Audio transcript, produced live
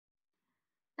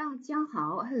大家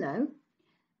好, hello.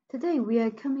 Today we are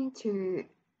coming to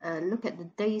look at the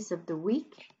days of the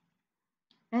week.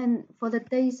 And for the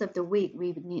days of the week,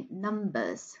 we need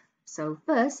numbers. So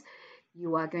first,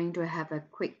 you are going to have a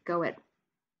quick go at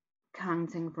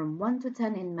counting from 1 to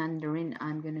 10 in Mandarin.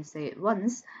 I'm going to say it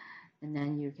once, and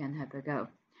then you can have a go.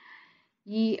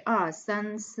 1, 2, 3, 4, 5,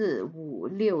 6, 7,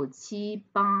 8,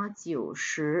 9,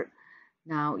 10.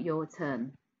 Now your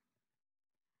turn.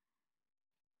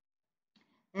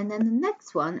 And then the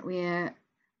next one,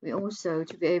 we also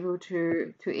to be able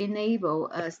to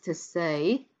enable us to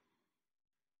say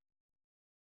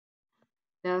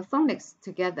the phonics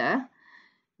together,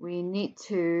 we need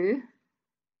to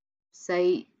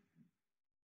say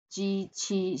G,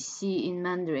 Qi, Xi in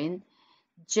Mandarin.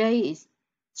 J is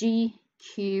G,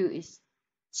 Q is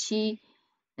Qi,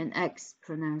 and X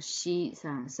pronounced Xi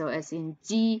sound. So as in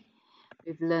G,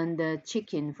 we've learned the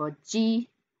chicken for G.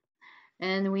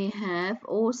 And we have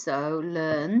also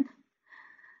learned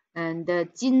and the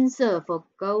金色 for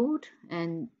gold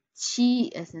and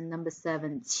 7 as in number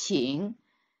 7, 请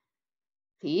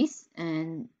please,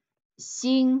 and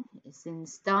星 is in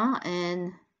star,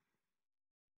 and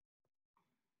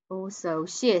also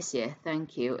谢谢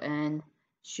thank you, and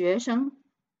学生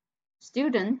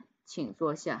student 请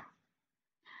坐下.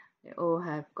 They all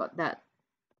have got that.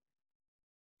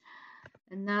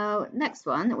 And now next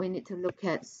one, we need to look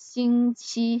at 星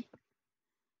期.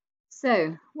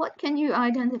 So what can you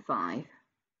identify?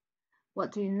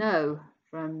 What do you know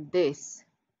from this?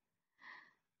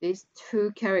 These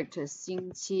two characters,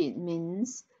 星期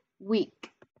means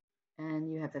week,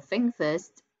 and you have a thing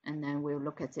first, and then we'll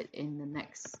look at it in the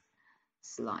next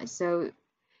slide. So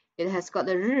it has got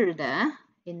the 日 there.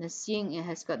 In the 星, it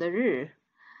has got the 日,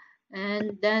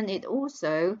 and then it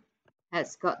also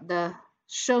has got the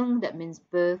生, that means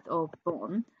birth or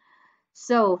born.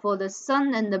 So for the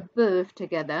sun and the birth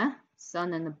together,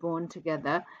 sun and the born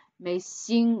together, may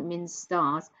星 means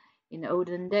stars. In the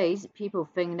olden days, people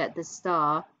think that the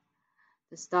stars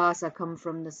are come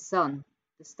from the sun.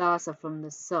 The stars are from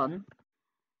the sun.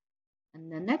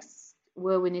 And the next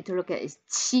word we need to look at is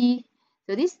七.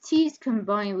 So this 七 is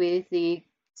combined with the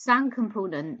sound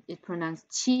component. It's pronounced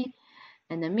七,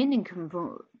 and the meaning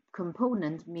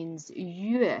component means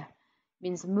月,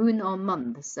 means moon or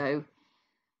month. So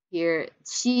here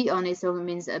七 on its own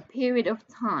means a period of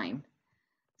time.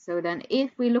 So then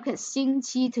if we look at 星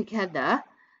期 together,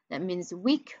 that means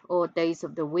week or days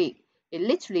of the week. It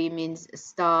literally means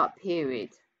star period.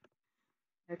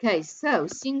 Okay, so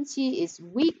星期 is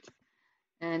week,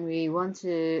 and we want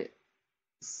to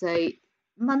say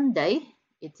Monday.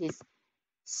 It is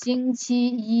星期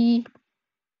一.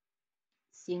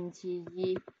 星期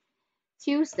一.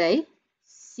 Tuesday,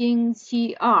 星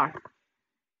期二.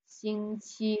 星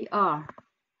期二.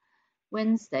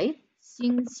 Wednesday,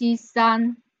 星期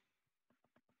三.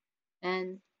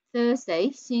 And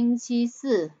Thursday, 星期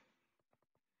四.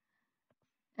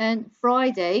 And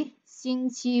Friday, 星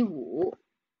期五.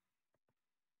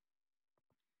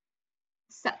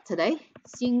 Saturday,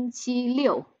 星期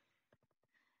六.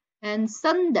 And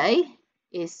Sunday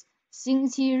is 星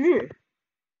期日.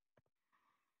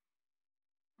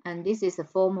 And this is a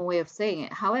formal way of saying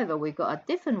it. However, we got a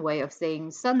different way of saying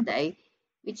Sunday,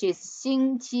 which is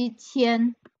星期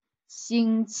天.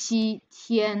 星期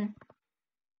天.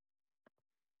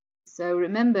 So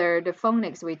remember the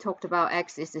phonics we talked about,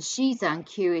 X is the Xi sound,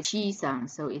 Q is Qi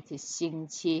sound, so it is 星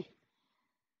期.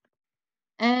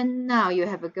 And now you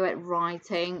have a go at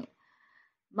writing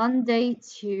Monday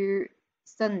to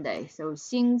Sunday. So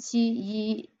星期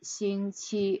一, 星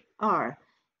期二,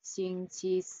 星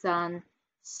期三,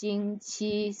 星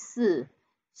期四,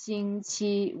 星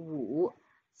期五,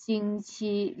 星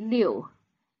期六,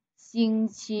 星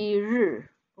期日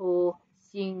or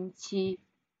星期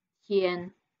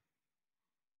天.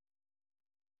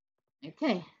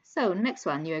 Okay, so next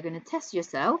one, you are going to test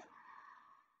yourself.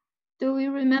 Do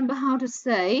you remember how to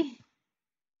say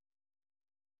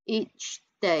each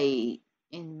day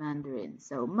in Mandarin?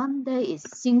 So Monday is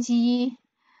星期一,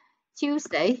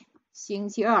 Tuesday 星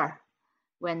期二,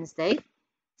 Wednesday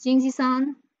星期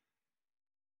三,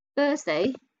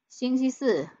 Thursday 星期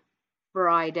四,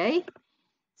 Friday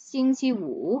星期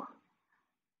五,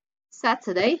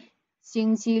 Saturday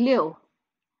星期六,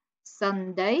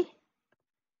 Sunday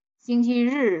星期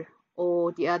日,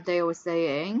 or the other day was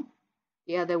saying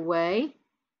the other way,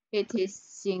 it is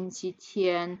星期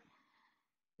天.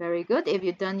 Very good. If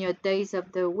you've done your days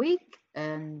of the week,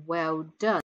 and well done.